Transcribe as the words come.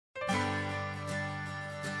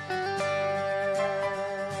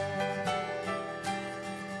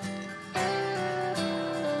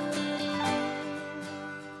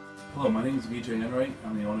Hello, my name is Vijay Enright.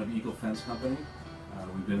 I'm the owner of Eagle Fence Company.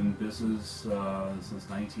 We've been in business since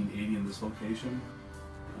 1980 in this location.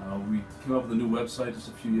 We came up with a new website just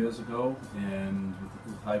a few years ago and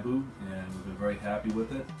with Hibu, and we've been very happy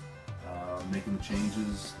with it, making the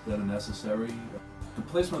changes that are necessary. The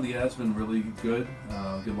placement of the ad's been really good.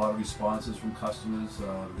 Get a lot of responses from customers.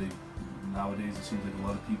 Nowadays it seems like a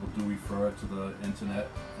lot of people do refer to the internet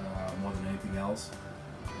more than anything else,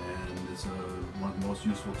 and it's one of the most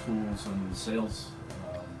useful tools in sales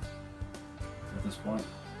at this point.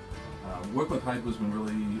 Working with Hibu has been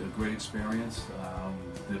really a great experience.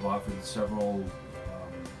 They've offered several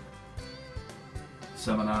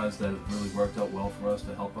seminars that have really worked out well for us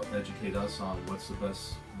to help educate us on what's the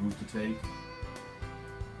best route to take.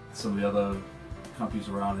 Some of the other companies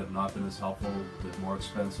around have not been as helpful, they're more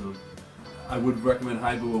expensive. I would recommend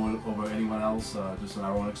Hibu over anyone else, just in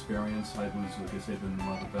our own experience. Hibu's, like I say, been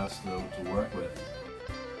one of the best to work with.